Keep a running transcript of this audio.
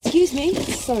me?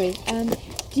 Sorry,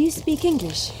 do you speak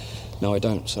English? No, I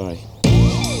don't, sorry.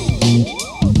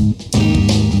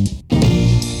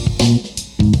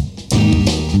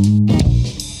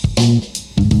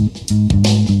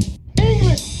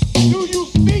 English, do you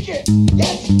speak it?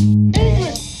 Yes.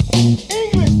 English,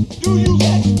 do you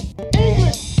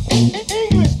English,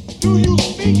 do you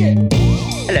speak it?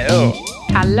 Hello.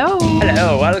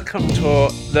 Hello. Welcome to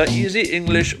the Easy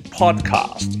English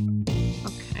podcast.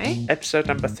 Okay. Episode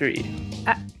number 3.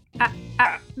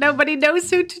 Nobody knows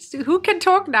who can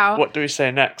talk now. What do we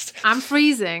say next? I'm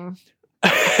freezing.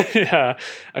 Yeah.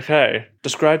 Okay.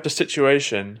 Describe the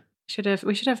situation.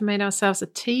 We should have made ourselves a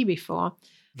tea before.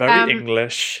 Very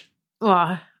English.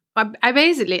 Well,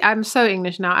 I'm so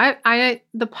English now. I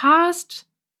the past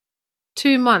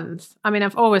 2 months, I mean,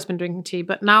 I've always been drinking tea,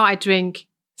 but now I drink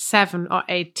 7 or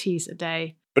 8 teas a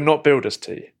day. But not builder's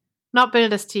tea. Not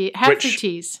builder's tea, healthy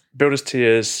teas. Builder's tea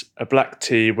is a black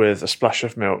tea with a splash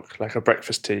of milk, like a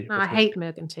breakfast tea. No, I hate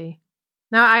milk and tea.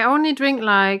 Now, I only drink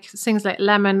like things like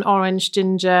lemon, orange,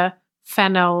 ginger,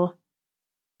 fennel.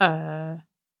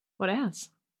 What else?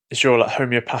 It's your like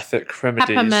homeopathic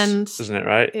remedies, Peppermint. isn't it,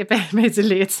 right?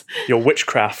 Basically, it's Your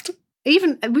witchcraft.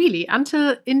 even really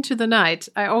until into the night.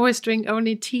 I always drink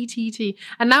only tea.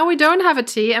 And now we don't have a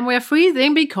tea and we're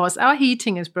freezing because our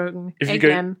heating is broken If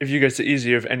again. you go to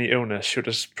Easy with any illness, she'll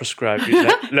just prescribe you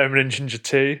lemon and ginger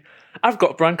tea. I've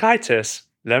got bronchitis,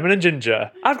 lemon and ginger.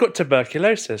 I've got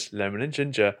tuberculosis, lemon and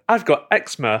ginger. I've got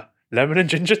eczema, lemon and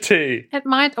ginger tea. It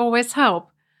might always help.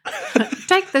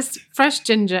 Take this fresh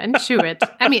ginger and chew it.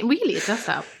 I mean, really, it does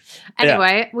help.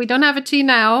 Anyway, we don't have a tea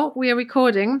now. We are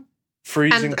recording.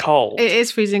 Freezing cold. It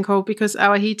is freezing cold because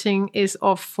our heating is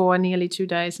off for nearly 2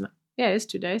 days now. Yeah, it's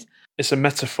 2 days. It's a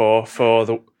metaphor for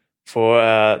the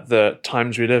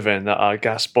times we live in that our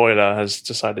gas boiler has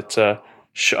decided to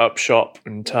shut up shop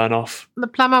and turn off. The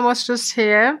plumber was just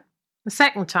here the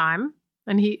second time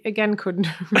and he again couldn't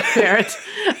repair it.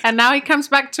 And now he comes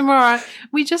back tomorrow.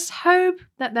 We just hope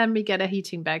that then we get a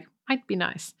heating back. Might be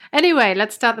nice. Anyway,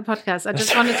 let's start the podcast. I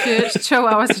just wanted to show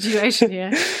our situation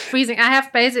here. Freezing. I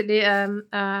have basically a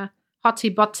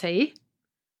hottie botty,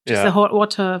 just a hot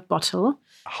water bottle.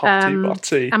 Hottie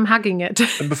botty. I'm hugging it.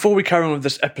 And before we carry on with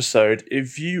this episode,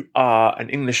 if you are an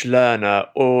English learner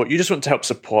or you just want to help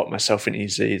support myself and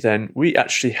Easy, then we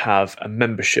actually have a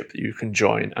membership that you can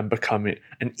join and become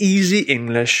an Easy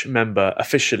English member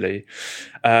officially.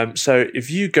 So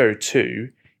if you go to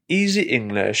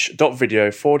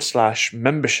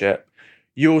easyenglish.video/membership,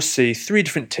 you'll see 3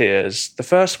 different tiers. The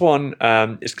first one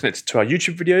is connected to our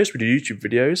YouTube videos. We do YouTube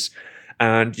videos.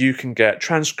 And you can get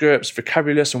transcripts,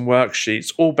 vocabulary lesson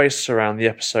worksheets, all based around the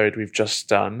episode we've just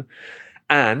done.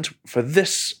 And for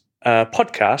this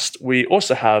podcast, we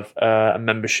also have a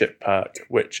membership perk,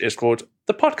 which is called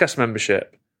the podcast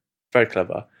membership. Very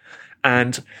clever.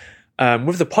 And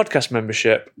with the podcast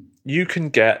membership, you can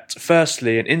get,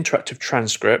 firstly, an interactive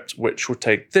transcript, which will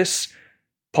take this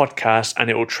podcast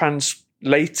and it will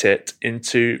translate it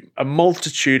into a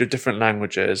multitude of different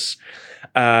languages.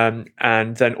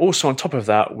 And then also on top of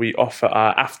that, we offer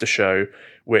our after show,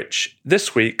 which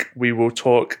this week we will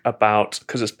talk about,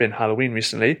 because it's been Halloween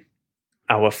recently,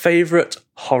 our favourite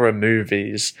horror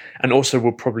movies. And also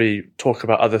we'll probably talk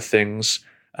about other things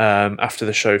after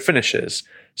the show finishes.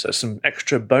 So some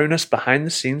extra bonus behind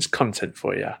the scenes content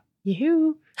for you.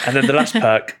 Yoo-hoo. And then the last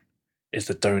perk is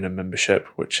the donor membership,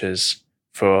 which is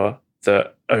for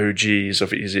the OGs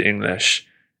of Easy English.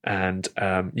 And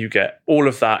you get all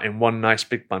of that in one nice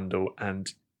big bundle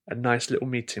and a nice little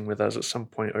meeting with us at some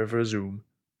point over a Zoom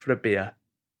for a beer.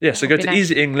 Yeah, so go to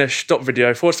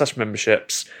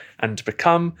easyenglish.video/memberships and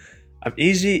become an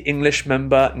Easy English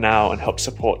member now and help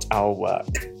support our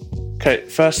work. Okay,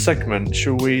 first segment,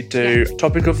 shall we do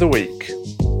Topic of the Week?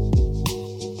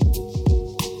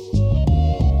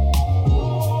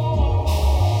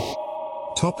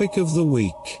 Topic of the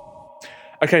Week.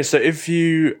 Okay, so if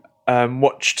you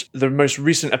watched the most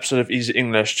recent episode of Easy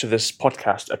English to this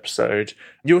podcast episode,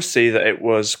 you'll see that it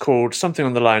was called something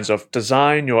on the lines of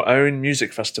Design Your Own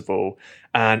Music Festival.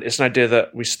 And it's an idea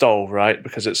that we stole, right?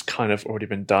 Because it's kind of already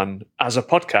been done as a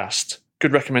podcast.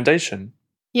 Good recommendation.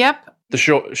 Yep. The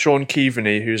Sean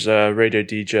Keaveney, who's a radio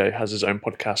DJ, has his own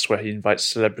podcast where he invites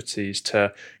celebrities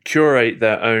to curate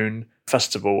their own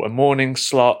festival, a morning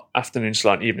slot, afternoon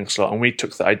slot, and evening slot. And we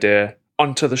took the idea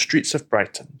onto the streets of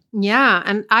Brighton. Yeah,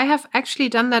 and I have actually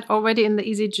done that already in the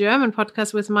Easy German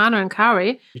podcast with Manu and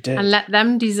Kari. You did. And let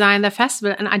them design the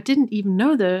festival. And I didn't even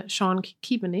know the Sean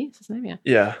Keaveney, is his name, yeah?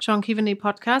 Yeah. Sean Keaveney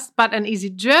podcast, but an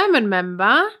Easy German member,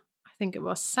 I think it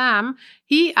was Sam,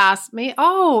 he asked me,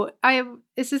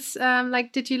 is this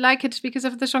did you like it because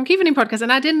of the Sean Keaveney podcast?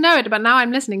 And I didn't know it, but now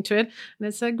I'm listening to it, and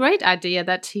it's a great idea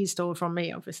that he stole from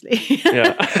me, obviously.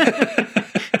 Yeah.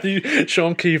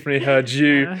 Sean Keaveney heard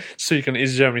you speak on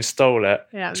Easy Germany, stole it.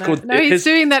 Yeah, he's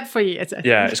doing that for years.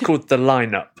 Yeah, it's called The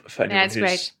Lineup for anyone it's who's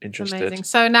great. interested. It's amazing.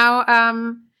 So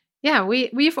now,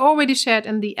 we've already shared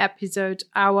in the episode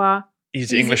our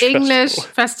Easy English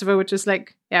Festival, which is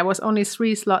was only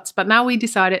 3 slots. But now we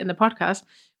decided in the podcast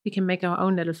we can make our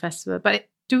own little festival. But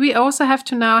do we also have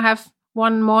to now have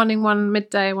one morning, one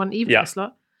midday, one evening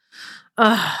slot?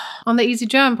 On the Easy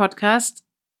German podcast,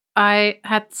 I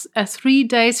had a 3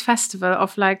 days festival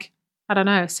of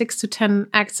 6 to 10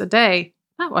 acts a day.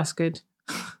 That was good.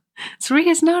 3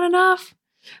 is not enough.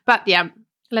 But yeah,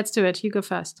 let's do it. You go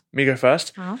first. Me go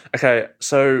first? Oh. Okay,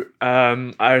 so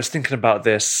I was thinking about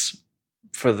this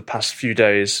for the past few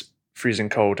days, freezing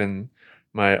cold in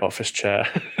my office chair.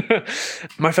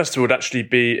 My festival would actually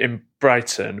be in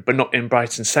Brighton, but not in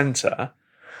Brighton Centre.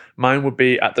 Mine would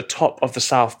be at the top of the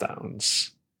South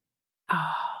Downs.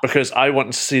 Oh. Because I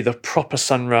want to see the proper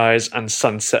sunrise and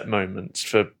sunset moments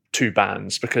for 2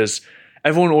 bands, because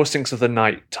everyone always thinks of the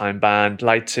nighttime band,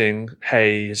 lighting,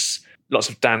 haze, lots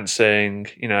of dancing,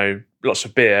 lots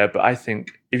of beer. But I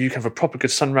think if you can have a proper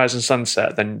good sunrise and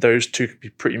sunset, then those 2 could be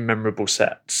pretty memorable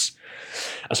sets.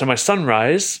 And so my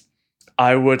sunrise,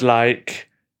 I would like,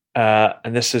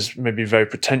 and this is maybe very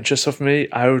pretentious of me,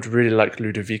 I would really like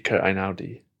Ludovico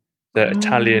Einaudi, the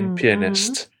Italian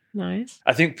pianist. Nice.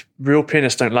 I think real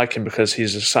pianists don't like him because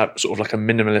he's a sort of like a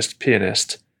minimalist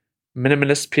pianist.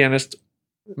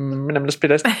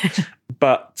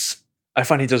 But I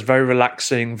find he does very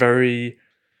relaxing, very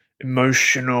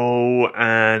emotional,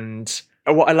 and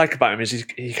what I like about him is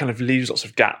he kind of leaves lots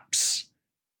of gaps.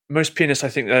 Most pianists, I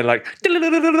think, they're like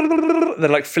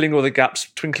filling all the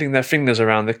gaps, twinkling their fingers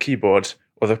around the keyboard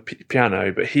or the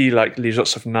piano, but he leaves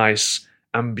lots of nice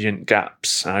ambient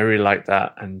gaps, and I really like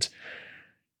that. And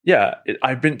yeah,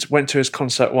 I went to his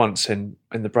concert once in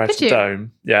the Brighton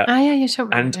Dome. Yeah. Ah, yeah, you told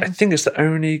me. And I think it's the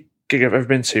only gig I've ever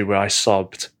been to where I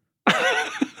sobbed.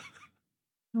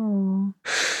 Oh,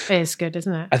 it is good,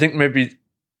 isn't it? I think maybe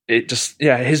it just,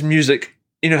 his music,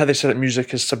 you know how they say that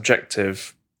music is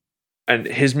subjective, and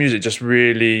his music just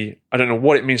really, I don't know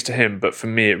what it means to him, but for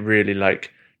me it really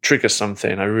triggers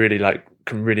something. I really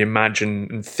can really imagine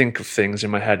and think of things in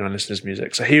my head when I listen to his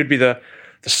music. So he would be the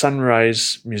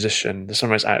sunrise musician, the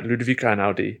sunrise act, Ludovico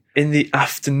Einaudi. In the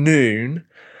afternoon,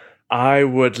 I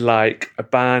would like a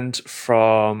band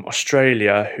from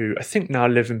Australia who I think now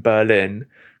live in Berlin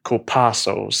called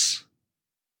Parcels.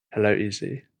 Hello,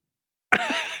 Easy.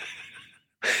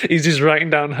 Easy's writing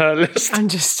down her list. I'm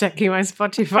just checking my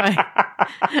Spotify.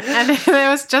 And there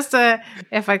was just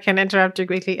if I can interrupt you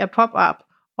quickly, a pop-up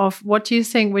of what do you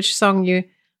think, which song you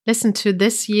listened to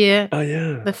this year. Oh,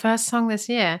 yeah. The first song this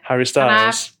year. Harry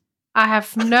Styles. I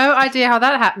have no idea how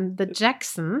that happened. The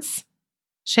Jacksons,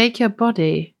 Shake Your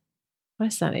Body. What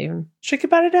is that even? Shake your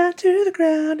body down to the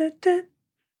ground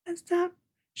and stop.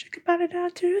 Shake your body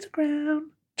down to the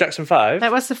ground. Jackson 5.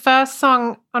 That was the first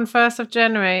song on 1st of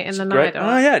January in the night.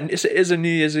 Oh, yeah. It is a New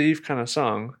Year's Eve kind of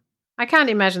song. I can't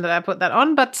imagine that I put that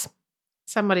on, but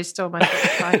somebody stole my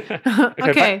Spotify.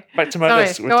 Okay. Back to my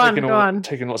list. We're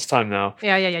taking lots of time now.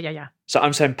 Yeah. So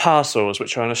I'm saying Parcels,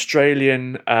 which are an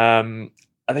Australian, are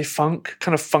they funk?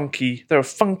 Kind of funky. They're a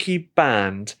funky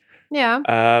band. Yeah.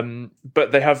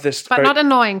 But they have this... But not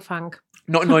annoying funk.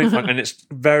 Not annoying funk, and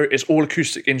it's all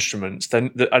acoustic instruments.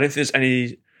 Then I don't think there's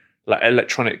any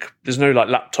electronic... There's no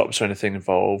laptops or anything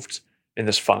involved in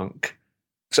this funk.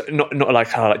 So not like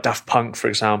how Daft Punk, for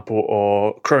example,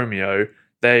 or Chromeo.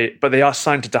 But they are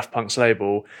signed to Daft Punk's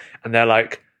label, and they're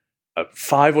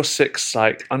 5 or 6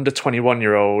 under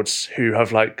 21-year-olds who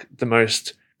have the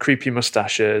most creepy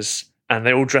mustaches, and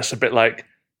they all dress a bit like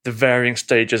the varying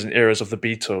stages and eras of the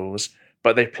Beatles,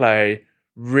 but they play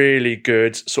really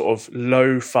good sort of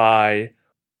lo-fi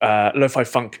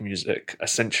funk music,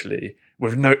 essentially,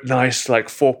 with nice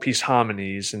 4-piece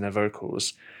harmonies in their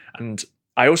vocals. And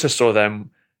I also saw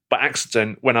them by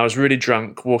accident when I was really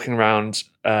drunk walking around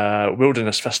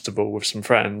Wilderness Festival with some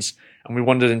friends, and we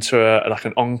wandered into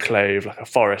an enclave, a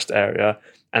forest area,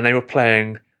 and they were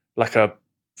playing a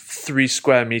 3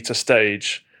 square meter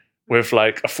stage with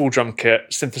a full drum kit,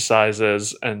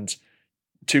 synthesizers, and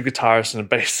 2 guitarists and a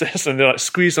bassist, and they're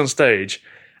squeezed on stage.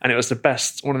 And it was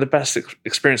one of the best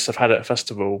experiences I've had at a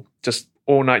festival, just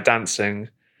all night dancing.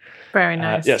 Very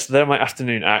nice. Yes, they're my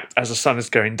afternoon act as the sun is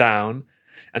going down.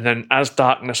 And then as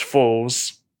darkness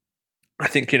falls, I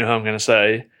think you know who I'm going to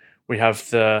say, we have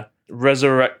the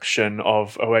resurrection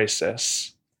of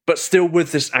Oasis. but still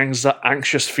with this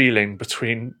anxious feeling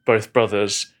between both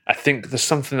brothers. I think there's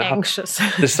something that Anxious.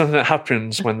 there's something that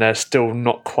happens when they're still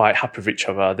not quite happy with each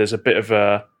other. There's a bit of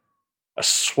a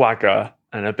swagger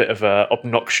and a bit of a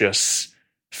obnoxious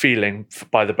feeling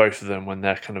by the both of them when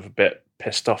they're kind of a bit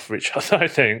pissed off with each other, I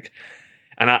think.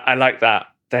 And I like that.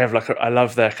 They have I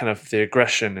love their kind of the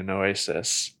aggression in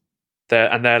Oasis.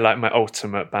 They're like my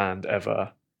ultimate band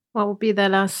ever. What would be their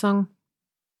last song?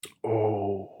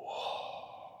 Oh,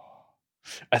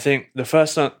 I think the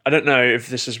first song, I don't know if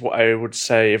this is what I would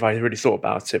say if I really thought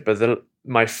about it, but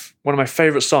one of my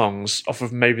favorite songs off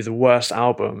of maybe the worst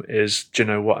album is Do You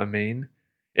Know What I Mean?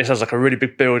 It has like a really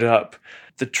big build up.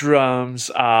 The drums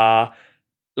are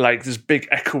like this big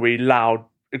echoey, loud,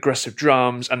 aggressive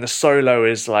drums, and the solo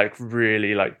is like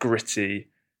really like gritty.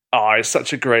 Oh, it's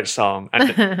such a great song.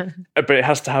 And but it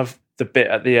has to have the bit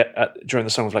during the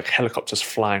song of like helicopters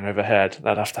flying overhead.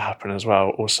 That'd have to happen as well.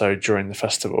 Also during the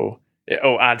festival, it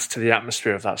all adds to the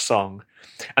atmosphere of that song.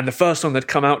 And the first song they'd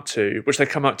come out to, which they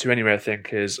come out to anyway, I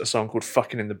think, is a song called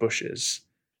 "Fucking in the Bushes."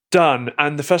 Done.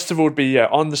 And the festival would be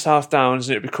on the South Downs,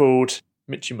 and it'd be called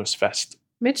Mitchimus Fest.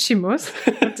 Mitchimus?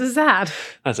 What is that?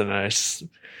 I don't know.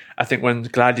 I think when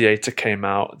Gladiator came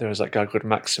out, there was like a guy called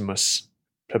Maximus,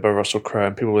 played by Russell Crowe,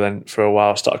 and people then for a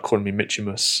while started calling me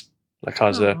Mitchimus, like I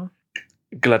was a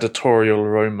gladiatorial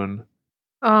Roman.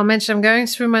 Oh, Mitch, I'm going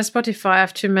through my Spotify. I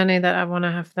have too many that I want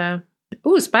to have there.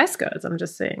 Ooh, Spice Girls, I'm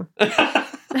just saying.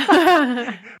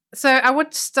 So I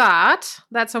would start,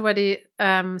 that's already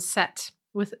set,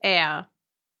 with Air,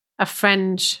 a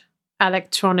French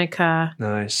electronica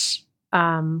Nice.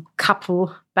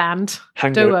 Couple band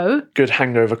duo. Good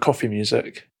hangover coffee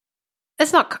music.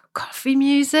 It's not coffee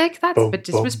music. That's a bit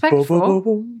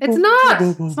disrespectful. It's not.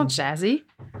 It's not jazzy.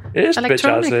 It is a bit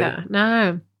Electronica. jazzy.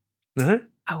 No, No?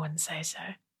 I wouldn't say so.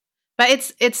 But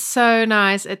it's so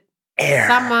nice. Air.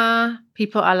 Summer,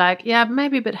 people are like, yeah,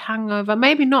 maybe a bit hungover.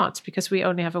 Maybe not, because we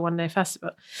only have a one-day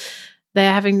festival.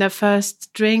 They're having their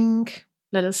first drink,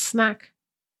 little snack.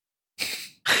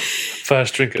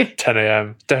 First drink at 10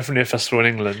 a.m. Definitely a festival in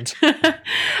England.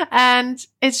 And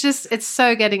it's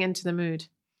so getting into the mood.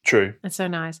 True. It's so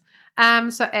nice.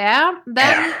 So Air.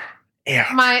 Then Air.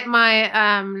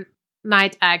 my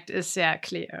night act is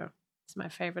Cleo. It's my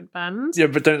favorite band. Yeah,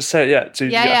 but don't say it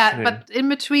yet. But in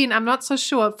between, I'm not so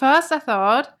sure. First, I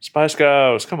thought Spice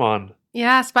Girls, come on.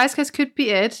 Yeah, Spice Girls could be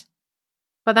it.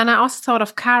 But then I also thought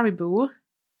of Caribou,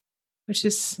 which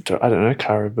is I don't know,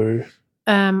 Caribou.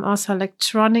 also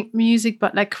electronic music,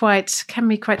 but like can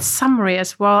be quite summery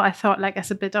as well. I thought like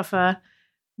as a bit of a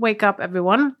wake up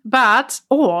everyone.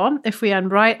 Or if we are in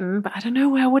Brighton, but I don't know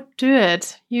where I would do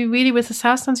it. You really, with the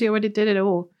South Downs, you already did it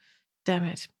all. Damn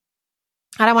it.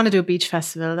 I don't want to do a beach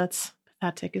festival. That's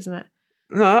pathetic, isn't it?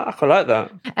 No, I quite like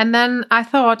that. And then I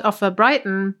thought of a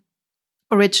Brighton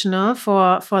original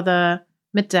for the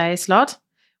midday slot,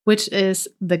 which is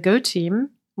the Go Team,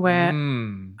 where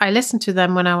I listened to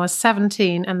them when I was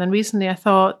 17, and then recently I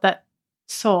thought that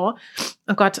oh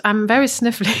God, I'm very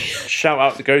sniffly. Shout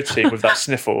out the Go Team with that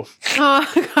sniffle.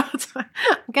 Oh God, I'm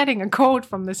getting a cold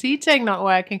from this heating not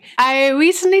working. I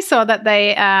recently saw that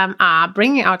they are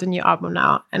bringing out a new album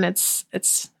now, and it's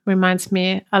reminds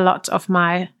me a lot of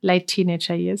my late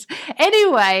teenager years.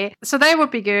 Anyway, so they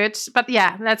would be good. But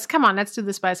yeah, let's do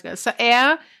the Spice Girls. So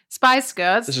Air, Spice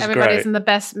Girls, everybody's great. in the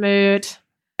best mood.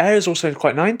 Air is also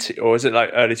quite 90s, or is it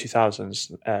like early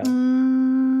 2000s?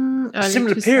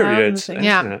 Similar period.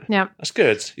 Yeah. That's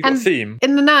good. You've got a theme.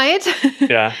 In the night,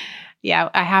 Yeah. yeah,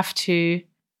 I have to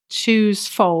choose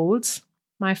Folds,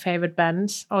 my favorite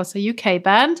band, also UK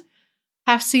band.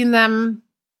 Have seen them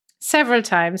several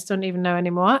times, don't even know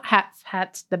anymore. Have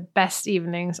had the best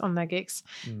evenings on their gigs.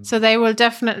 So they will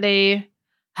definitely,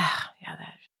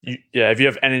 if you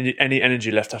have any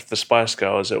energy left after the Spice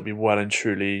Girls, it'll be well and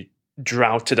truly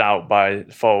droughted out by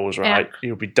Foals, right? Yeah.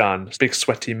 You'll be done. It's a big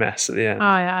sweaty mess at the end. Oh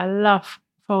yeah, I love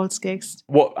Folds gigs.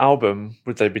 What album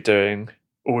would they be doing?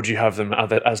 Or would you have them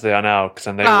as they are now? Because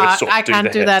then they would sort of I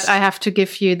can't do hits. that. I have to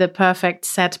give you the perfect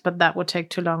set, but that would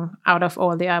take too long out of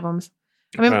all the albums.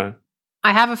 I mean, Okay.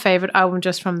 I have a favorite album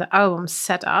just from the album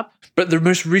setup. But the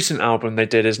most recent album they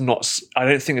did is not. I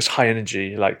don't think it's high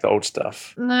energy like the old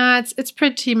stuff. Nah, it's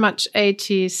pretty much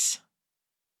 80s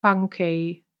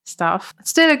funky stuff. It's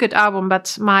still a good album,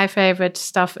 but my favorite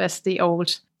stuff is the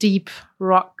old deep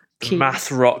rock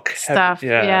Math rock stuff.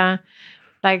 Yeah.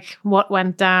 Like What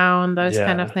Went Down, those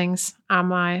kind of things are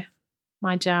my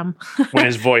jam. When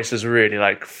his voice is really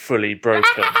like fully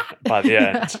broken by the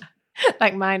end.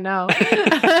 Like mine now.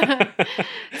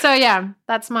 So yeah,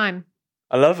 that's mine.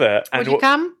 I love it. Would you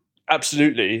come?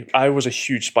 Absolutely. I was a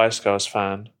huge Spice Girls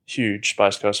fan. Huge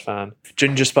Spice Girls fan.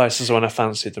 Ginger Spice is the one I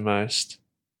fancied the most.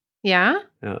 Yeah?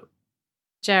 Yeah.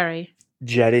 Jerry.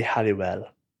 Jerry Halliwell.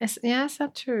 Is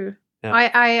that true? Yeah.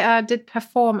 I did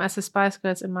perform as a Spice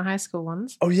Girls in my high school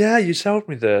once. Oh, yeah, you told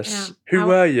me this. Yeah. Who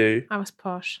were you? I was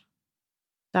posh.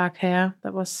 Dark hair.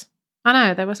 There was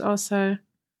also,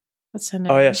 what's her name?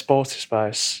 Oh, yeah, Sporty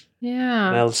Spice.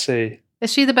 Yeah. Mel C.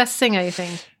 Is she the best singer, you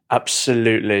think?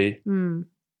 Absolutely.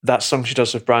 That song she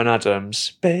does with Bryan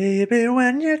Adams. Baby,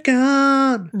 when you're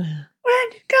gone.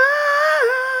 When you're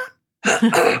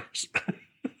gone.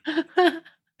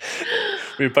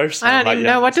 We both sound I don't even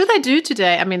like know. What do they do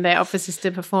today? I mean, they're obviously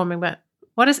still performing, but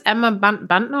what is Emma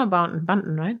Bunton or Bounton?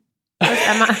 Bunton, right? What is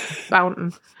Emma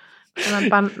Bounton? Emma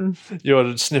Bunton. Your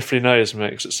sniffly nose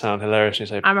makes it sound hilarious when you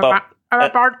say Emma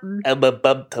Bunton. Emma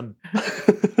Bunton.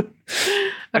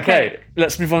 Okay,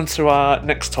 let's move on to our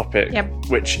next topic,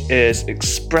 which is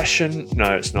expression.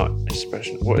 No, it's not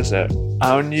expression. What is it?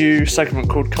 Our new segment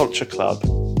called Culture Club.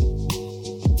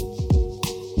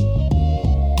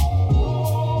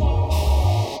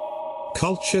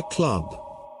 Culture Club.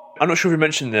 I'm not sure if we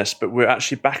mentioned this, but we're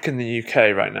actually back in the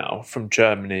UK right now from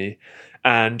Germany.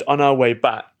 And on our way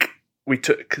back, we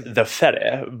took the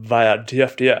ferry via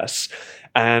DFDS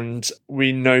and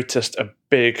we noticed a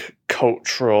big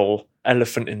cultural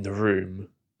elephant in the room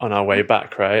on our way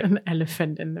back, right? An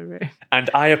elephant in the room.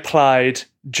 And I applied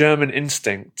German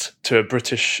instinct to a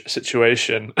British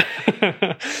situation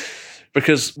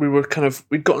because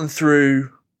we'd gotten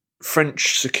through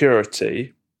French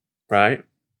security, right?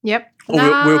 Yep.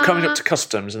 Or we were coming up to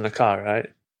customs in the car, right?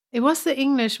 It was the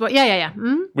English. Yeah.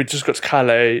 We just got to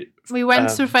Calais. We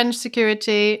went through French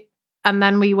security and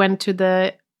then we went to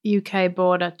the UK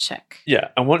border check. Yeah,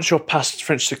 and once you're past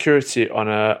French security on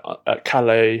at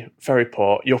Calais ferry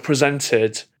port, you're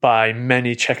presented by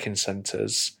many check-in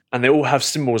centres, and they all have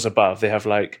symbols above. They have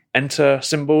like enter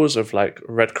symbols of like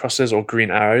red crosses or green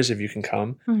arrows if you can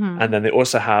come, and then they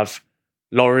also have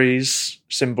lorries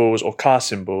symbols or car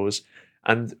symbols.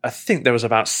 And I think there was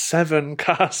about 7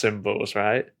 car symbols,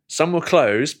 right? Some were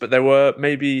closed, but there were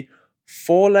maybe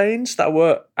 4 lanes that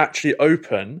were actually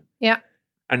open. Yeah.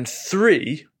 And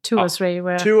 3 2 or 3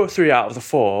 were. 2 or 3 out of the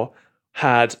 4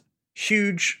 had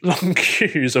huge long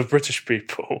queues of British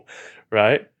people,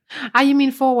 right? You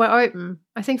mean 4 were open?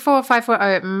 I think 4 or 5 were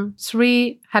open.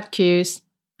 3 had queues,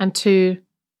 and 2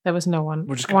 there was no one.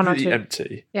 Which is 1 or completely 2.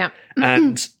 empty. Yeah.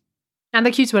 And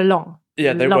the queues were long.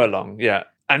 yeah, they were long. Yeah,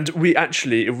 and we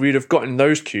actually, if we'd have gotten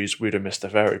those queues, we'd have missed the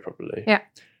ferry probably. Yeah.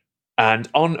 And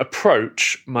on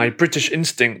approach, my British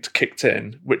instinct kicked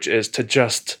in, which is to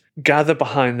just gather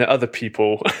behind the other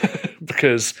people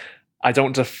because I don't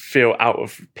want to feel out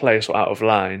of place or out of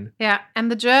line. Yeah, and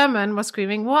the German was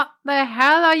screaming, "What the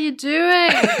hell are you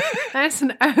doing? There's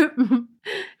an open..."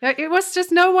 It was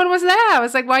just no one was there. I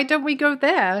was like, why don't we go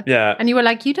there? Yeah. And you were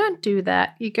like, you don't do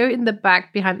that. You go in the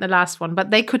back behind the last one.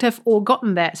 But they could have all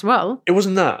gotten there as well. It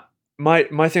wasn't that. My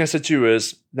thing I said to you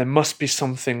is there must be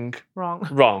something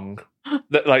wrong.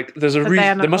 That like there's a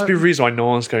reason. There must be a reason why no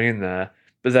one's going in there.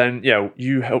 But then, yeah,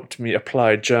 you helped me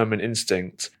apply German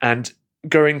instinct. And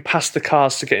going past the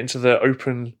cars to get into the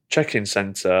open check-in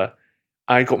centre,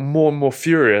 I got more and more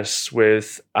furious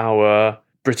with our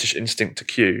British instinct to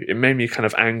queue. It made me kind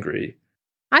of angry.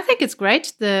 I think it's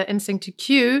great, the instinct to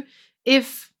queue.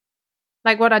 If,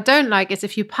 like, what I don't like is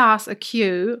if you pass a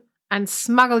queue and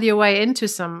smuggle your way into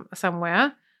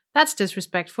somewhere, that's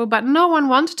disrespectful. But no one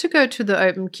wanted to go to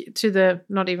the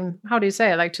not even, how do you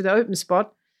say it, like to the open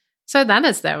spot. So that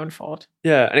is their own fault.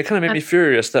 Yeah, and it kind of made me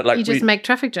furious that like you just make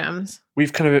traffic jams.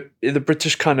 We've kind of, the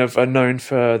British kind of are known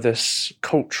for this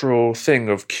cultural thing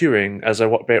of queuing as a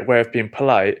way of being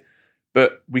polite,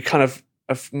 but we kind of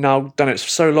have now done it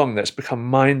so long that it's become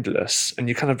mindless, and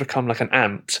you kind of become like an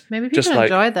ant. Maybe people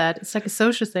enjoy that. It's like a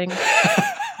social thing.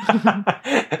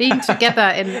 Being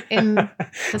together in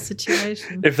the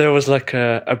situation. If there was like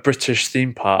a British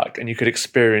theme park and you could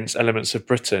experience elements of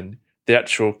Britain, the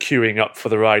actual queuing up for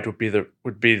the ride would be the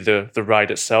ride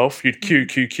itself. You'd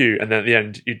queue, and then at the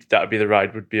end, that would be the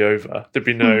ride would be over. There'd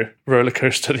be no roller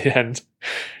coaster at the end.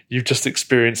 You've just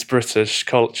experienced British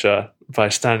culture by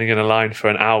standing in a line for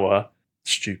an hour.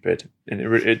 Stupid, and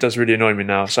it does really annoy me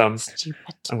now. So I'm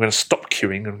going to stop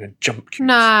queuing. I'm going to jump queues.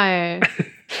 No,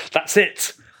 that's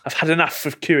it. I've had enough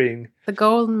of queuing. The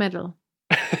golden medal.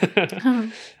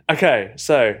 Okay,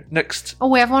 so next. Oh,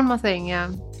 we have one more thing,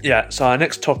 yeah. Yeah, so our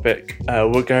next topic,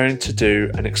 we're going to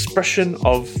do an expression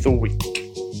of the week.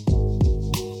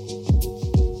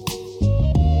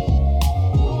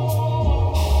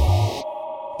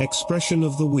 Expression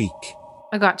of the week.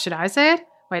 Oh God, should I say it?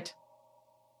 Wait.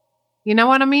 You know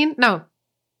what I mean? No.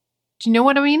 Do you know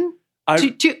what I mean?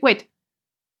 Wait.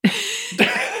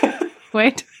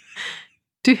 Wait.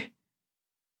 Do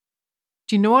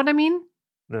you know what I mean?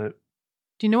 No.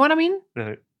 Do you know what I mean?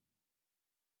 No.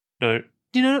 No.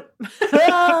 Do you know?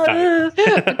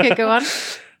 Okay, go on.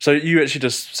 So you actually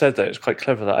just said that. It's quite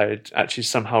clever that I actually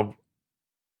somehow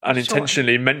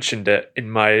unintentionally mentioned it in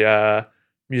my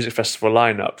music festival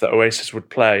lineup that Oasis would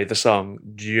play the song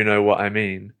Do You Know What I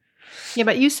Mean? Yeah,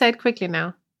 but you say it quickly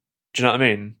now. Do you know what I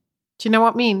mean? Do you know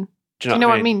what I mean? Do you know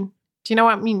what I mean? Do you know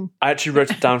what I mean? I actually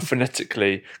wrote it down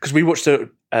phonetically because we watched a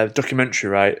documentary,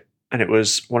 right? And it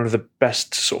was one of the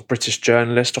best sort of British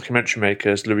journalist documentary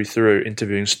makers, Louis Theroux,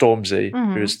 interviewing Stormzy,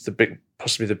 who is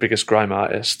possibly the biggest grime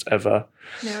artist ever.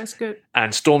 Yeah, it's good.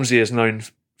 And Stormzy is known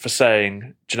for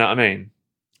saying, "Do you know what I mean?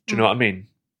 Do you know what I mean?"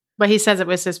 But he says it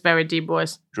with this very deep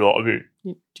voice. Do you know what I mean?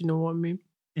 Do you know what I mean?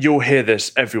 You'll hear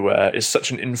this everywhere. It's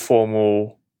such an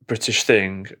informal British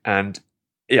thing. And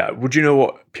yeah, would you know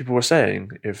what people were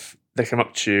saying if they came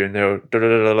up to you and they were, do you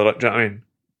know what I mean?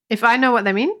 If I know what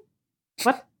they mean?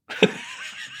 What?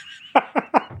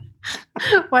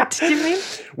 What did you mean?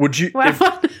 Would you...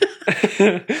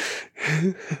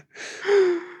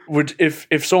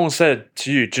 If someone said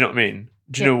to you, do you know what I mean?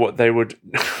 Do you know what they would...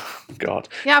 God.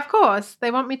 Yeah, of course.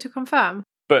 They want me to confirm.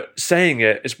 But saying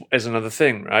it is another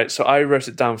thing, right? So I wrote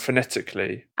it down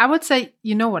phonetically. I would say,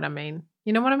 you know what I mean.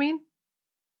 You know what I mean?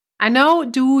 I know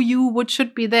do, you, would,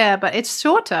 should be there, but it's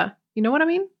shorter. You know what I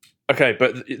mean? Okay,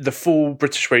 but the full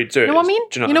British way to do it. You know what I mean?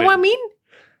 Do you know what I mean?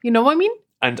 You know what I mean?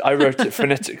 And I wrote it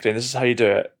phonetically, and this is how you do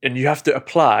it. And you have to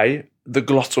apply the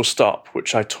glottal stop,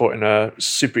 which I taught in a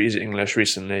super easy English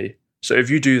recently. So if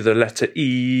you do the letter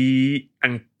E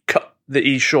and cut the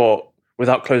E short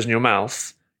without closing your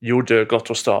mouth, you'll do a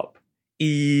glottal stop.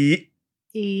 E.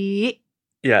 E.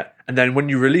 Yeah. And then when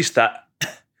you release that,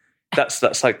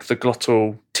 that's like the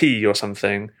glottal T or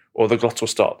something, or the glottal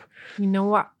stop. You know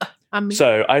what I mean?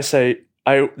 So I say,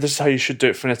 this is how you should do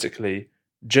it phonetically.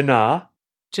 Jannah.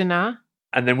 Jannah.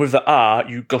 And then with the R,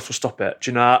 you glottal stop it.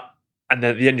 Jannah. And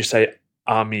then at the end you say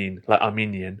Armene, like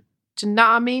Armenian. Jannah,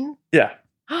 I mean? Yeah.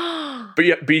 But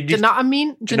you Jannah, I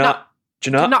mean? Jannah.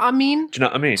 Jannah, I mean?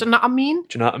 Jannah, I mean. Jannah, I mean?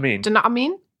 Jannah, I mean. Jannah, I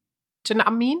mean? Jannah, I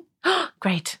mean?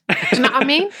 Great. Jannah, I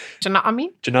mean? Jannah, I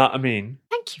mean? Jannah, I mean.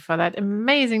 Thank you for that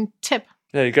amazing tip.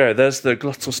 There you go. There's the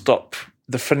glottal stop,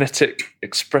 the phonetic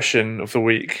expression of the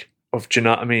week of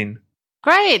Jannah, I mean.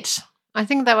 Great. I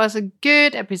think that was a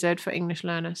good episode for English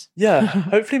learners. Yeah,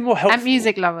 hopefully more helpful. And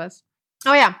music lovers.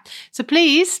 Oh, yeah. So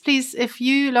please, if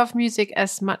you love music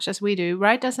as much as we do,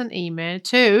 write us an email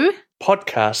to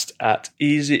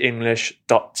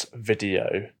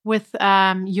podcast@easyenglish.video with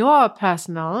your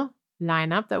personal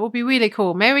lineup. That would be really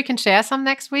cool. Maybe we can share some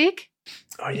next week.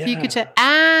 Oh, yeah. If you could share.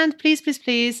 And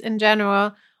please, in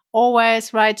general,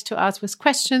 always write to us with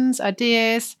questions,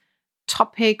 ideas,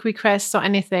 topic requests or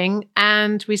anything.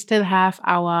 And we still have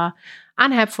our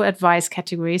unhelpful advice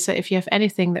category. So if you have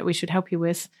anything that we should help you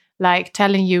with, like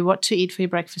telling you what to eat for your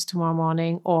breakfast tomorrow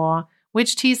morning, or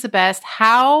which tea is the best,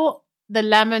 how the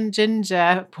lemon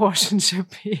ginger portion should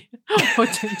be, or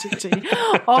ginger tea,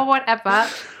 or whatever,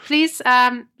 please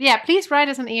write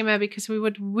us an email, because we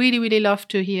would really, really love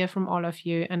to hear from all of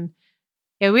you. And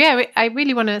I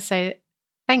really want to say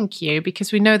thank you,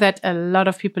 because we know that a lot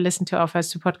of people listen to our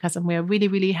first two podcasts, and we are really,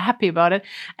 really happy about it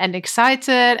and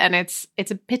excited, and it's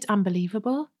a bit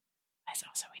unbelievable. It's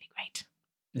also really great.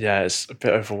 Yeah, it's a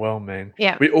bit overwhelming.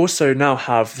 Yeah. We also now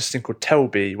have this thing called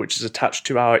Telby, which is attached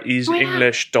to our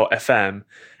easyenglish.fm.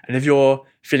 And if you're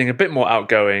feeling a bit more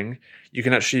outgoing, you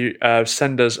can actually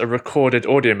send us a recorded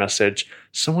audio message.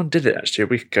 Someone did it actually a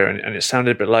week ago, and it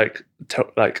sounded a bit like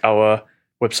our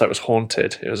website was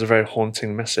haunted. It was a very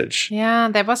haunting message. Yeah,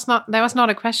 there was not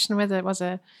a question whether it was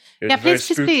a... It was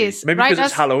please. Maybe because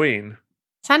it's Halloween.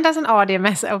 Send us an audio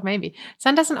message. Oh, maybe.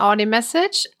 Send us an audio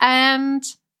message, and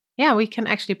yeah, we can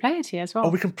actually play it here as well. Oh,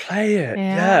 we can play it.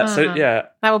 Yeah. So, yeah.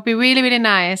 That would be really, really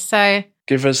nice. So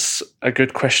give us a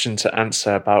good question to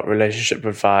answer about relationship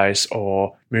advice,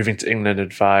 or moving to England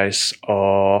advice,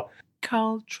 or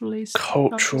cultural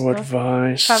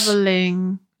advice,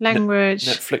 traveling, language,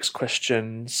 Netflix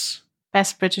questions,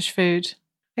 best British food.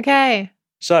 Okay.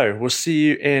 So we'll see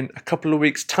you in a couple of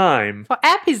weeks' time for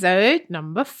episode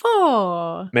number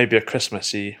 4. Maybe a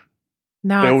Christmassy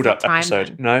build-up episode.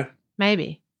 Then. No?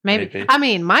 Maybe. I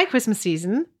mean, my Christmas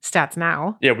season starts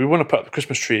now. Yeah, we want to put up the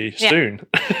Christmas tree soon.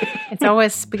 It's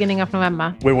always beginning of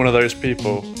November. We're one of those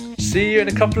people. See you in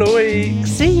a couple of weeks.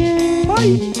 See you.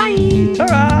 Bye. Bye.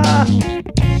 Ta-ra!